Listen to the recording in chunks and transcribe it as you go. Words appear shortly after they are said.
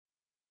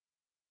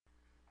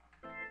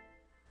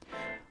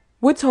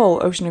Woods Hole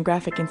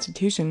Oceanographic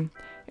Institution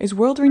is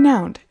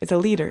world-renowned as a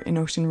leader in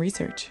ocean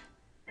research.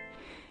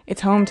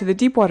 It's home to the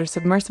deepwater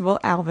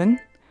submersible Alvin,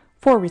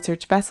 4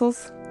 research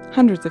vessels,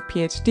 hundreds of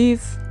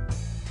PhDs,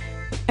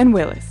 and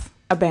Willis,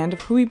 a band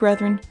of Hui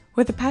brethren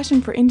with a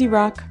passion for indie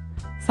rock,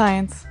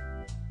 science,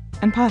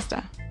 and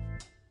pasta.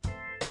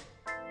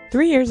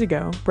 3 years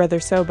ago, Brother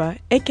Soba,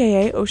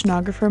 aka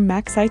oceanographer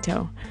Max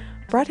Saito,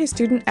 brought his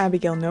student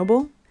Abigail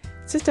Noble,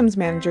 systems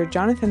manager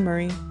Jonathan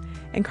Murray,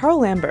 and Carl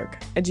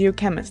Lamberg, a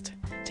geochemist,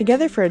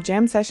 together for a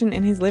jam session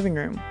in his living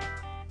room.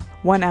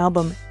 One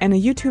album and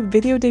a YouTube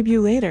video debut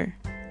later,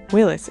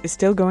 Willis is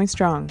still going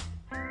strong.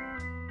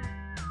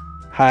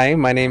 Hi,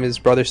 my name is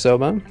Brother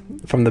Soba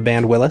from the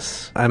band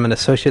Willis. I'm an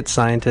associate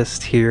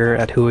scientist here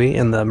at Hui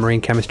in the Marine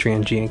Chemistry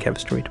and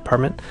Geochemistry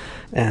department,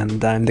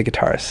 and I'm the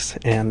guitarist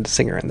and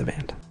singer in the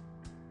band.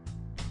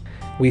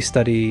 We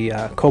study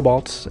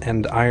cobalt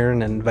and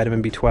iron and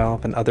vitamin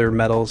B12 and other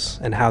metals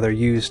and how they're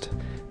used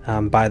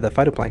by the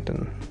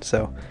phytoplankton.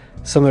 So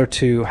similar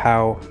to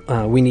how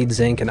we need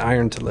zinc and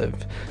iron to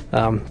live,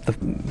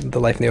 the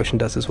life in the ocean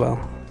does as well.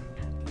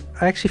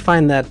 I actually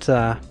find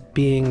that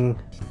being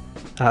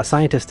a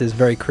scientist is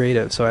very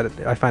creative, so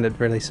I find it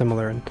really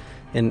similar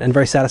and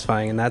very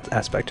satisfying in that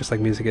aspect, just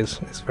like music is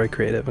very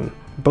creative, and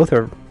both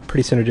are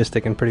pretty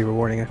synergistic and pretty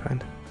rewarding, I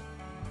find.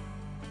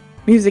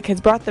 Music has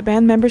brought the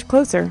band members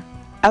closer,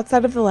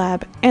 outside of the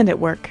lab and at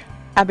work.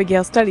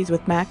 Abigail studies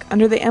with Mac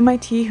under the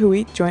MIT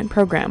Hui joint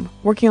program,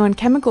 working on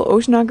chemical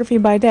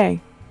oceanography by day,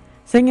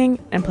 singing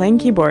and playing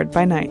keyboard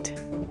by night.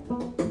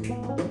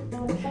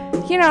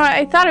 You know,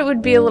 I thought it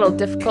would be a little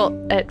difficult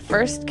at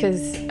first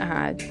because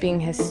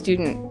being his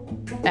student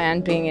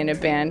and being in a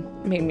band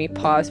made me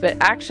pause, but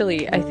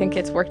actually I think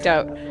it's worked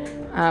out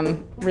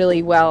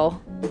really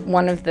well.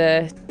 One of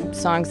the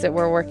songs that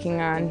we're working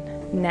on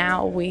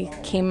now, we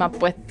came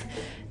up with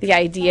the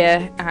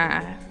idea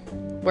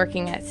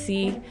working at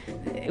sea.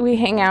 We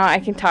hang out, I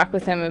can talk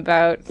with him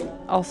about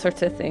all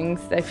sorts of things.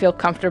 I feel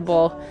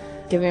comfortable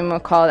giving him a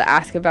call to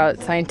ask about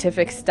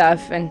scientific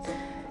stuff, and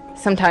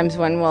sometimes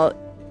when we'll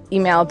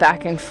email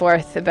back and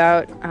forth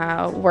about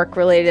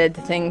work-related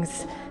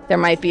things, there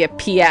might be a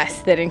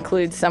PS that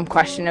includes some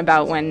question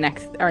about when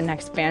our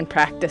next band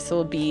practice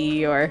will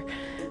be, or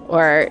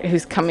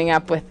who's coming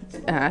up with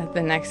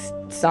the next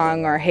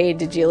song, or hey,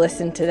 did you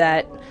listen to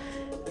that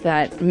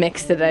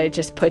mix that I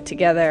just put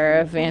together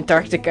of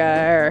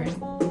Antarctica, or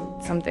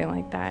something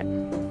like that. We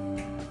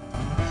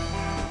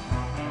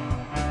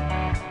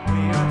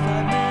are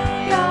 5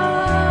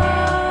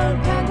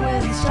 million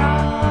penguins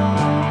strong.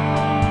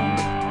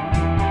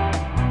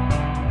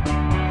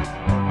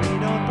 We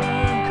don't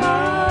burn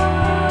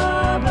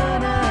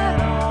carbon at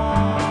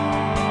all.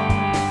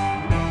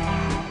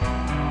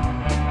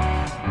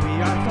 We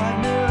are 5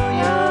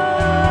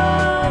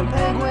 million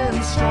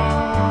penguins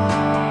strong.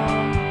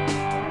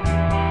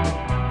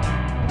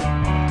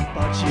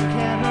 But you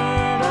can't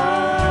hurt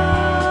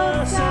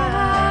us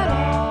at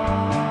all.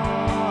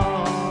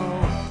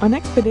 On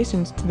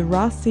expeditions to the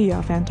Ross Sea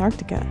off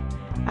Antarctica,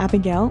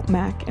 Abigail,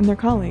 Mac, and their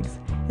colleagues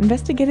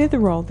investigated the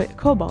role that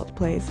cobalt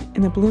plays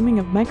in the blooming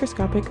of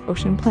microscopic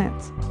ocean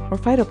plants, or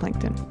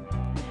phytoplankton.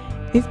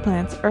 These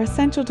plants are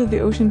essential to the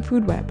ocean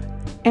food web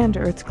and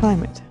Earth's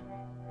climate.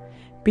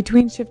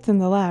 Between shifts in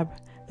the lab,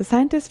 the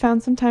scientists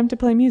found some time to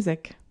play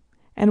music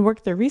and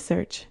worked their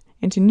research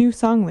into new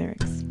song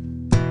lyrics.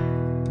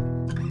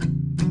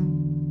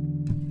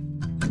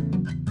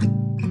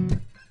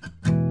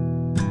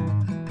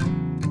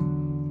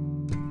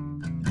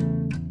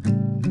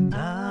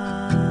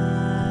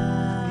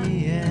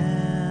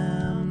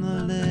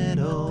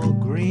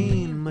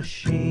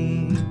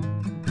 Machine,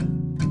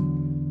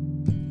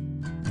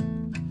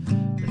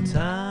 the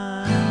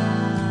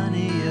tiniest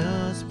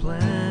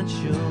plant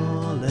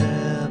you'll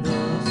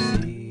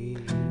ever see.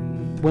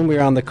 When we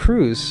were on the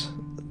cruise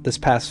this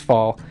past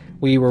fall,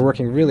 we were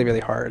working really,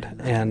 really hard,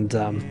 and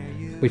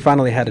we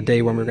finally had a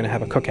day when we were going to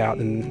have a cookout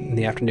in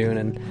the afternoon,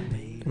 and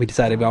we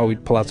decided, well,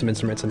 we'd pull out some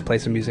instruments and play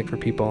some music for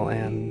people,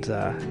 and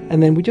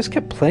then we just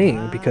kept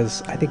playing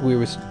because I think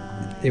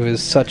it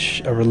was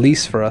such a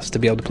release for us to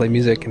be able to play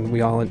music, and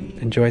we all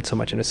enjoyed so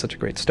much, and it's such a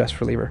great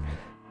stress reliever.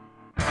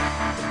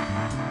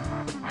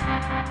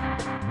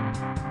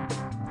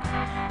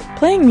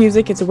 Playing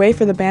music is a way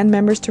for the band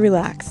members to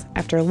relax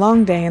after a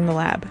long day in the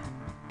lab.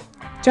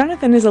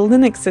 Jonathan is a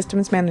Linux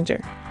systems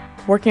manager,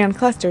 working on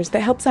clusters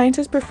that help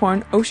scientists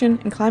perform ocean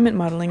and climate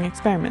modeling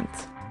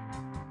experiments.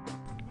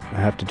 I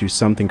have to do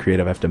something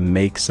creative. I have to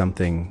make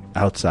something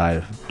outside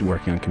of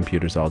working on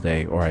computers all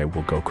day, or I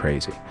will go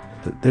crazy.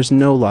 There's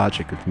no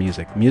logic with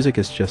music. Music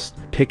is just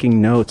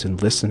picking notes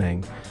and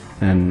listening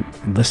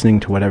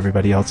to what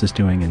everybody else is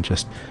doing and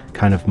just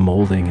kind of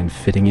molding and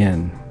fitting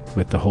in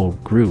with the whole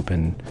group.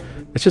 And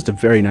it's just a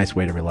very nice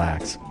way to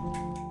relax.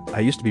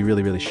 I used to be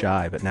really, really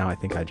shy, but now I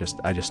think I just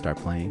start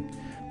playing.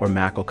 Or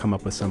Mac will come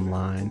up with some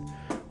line,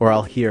 or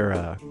I'll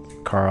hear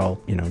Carl,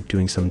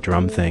 doing some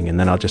drum thing, and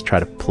then I'll just try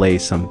to play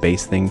some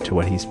bass thing to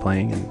what he's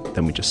playing, and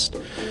then we just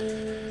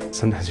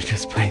Sometimes we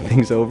just play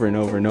things over and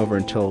over and over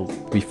until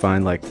we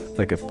find like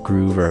a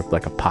groove or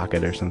like a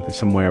pocket or something,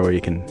 somewhere where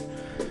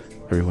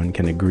everyone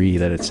can agree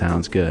that it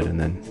sounds good, and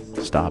then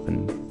stop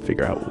and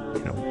figure out,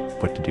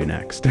 what to do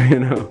next,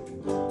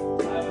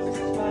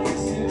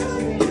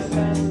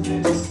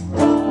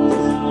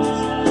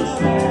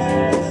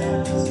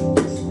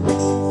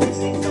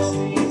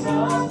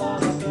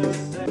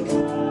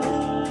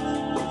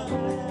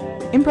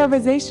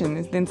 Improvisation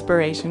is the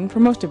inspiration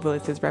for most of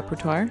Willis's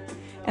repertoire,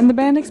 and the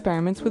band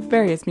experiments with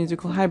various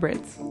musical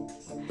hybrids.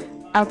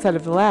 Outside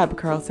of the lab,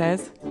 Carl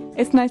says,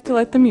 it's nice to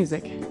let the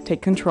music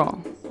take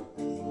control.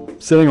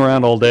 Sitting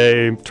around all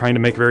day trying to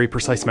make very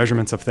precise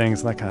measurements of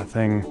things, that kind of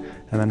thing,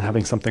 and then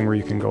having something where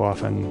you can go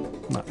off and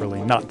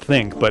not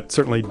think, but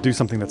certainly do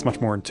something that's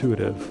much more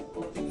intuitive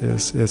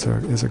is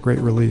a great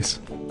release.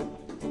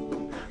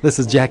 This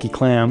is Jackie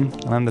Clam,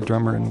 and I'm the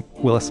drummer in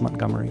Willis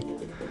Montgomery.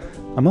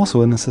 I'm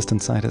also an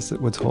assistant scientist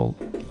at Woods Hole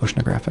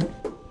Oceanographic.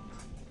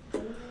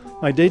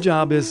 My day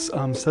job is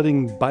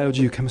studying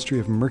biogeochemistry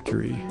of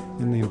mercury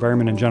in the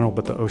environment in general,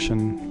 but the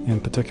ocean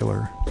in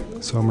particular.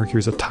 So mercury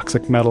is a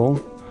toxic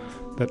metal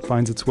that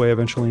finds its way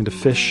eventually into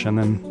fish, and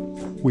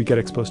then we get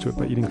exposed to it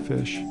by eating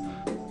fish.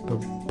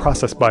 The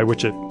process by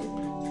which it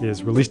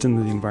is released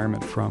into the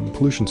environment from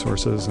pollution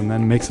sources and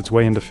then makes its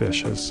way into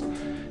fish is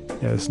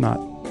not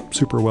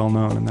super well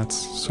known, and that's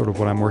sort of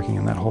what I'm working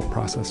in, that whole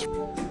process.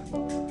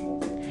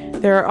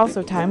 There are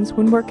also times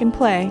when work and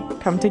play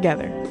come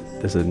together.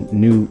 There's a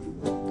new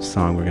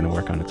song we're going to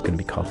work on. It's going to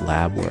be called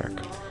Lab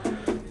Work.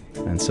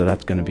 And so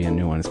that's going to be a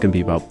new one. It's going to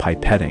be about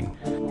pipetting.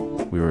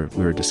 We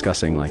were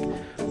discussing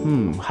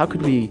how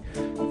could we,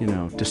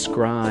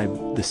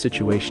 describe the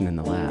situation in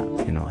the lab?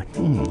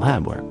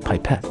 Lab work,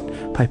 pipette,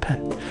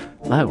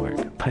 lab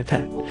work,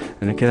 pipette.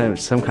 And it could have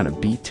some kind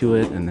of beat to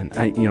it. And then,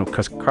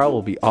 because Carl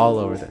will be all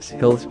over this.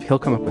 He'll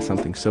come up with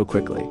something so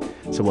quickly.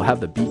 So we'll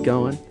have the beat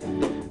going,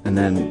 and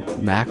then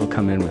Mac will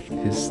come in with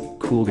his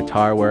cool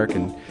guitar work,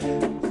 and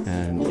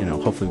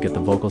hopefully we get the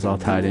vocals all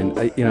tied in.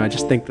 I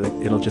just think that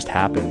it'll just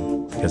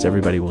happen because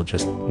everybody will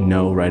just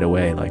know right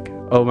away,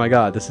 oh my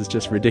God, this is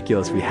just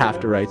ridiculous. We have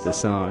to write this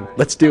song.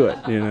 Let's do it,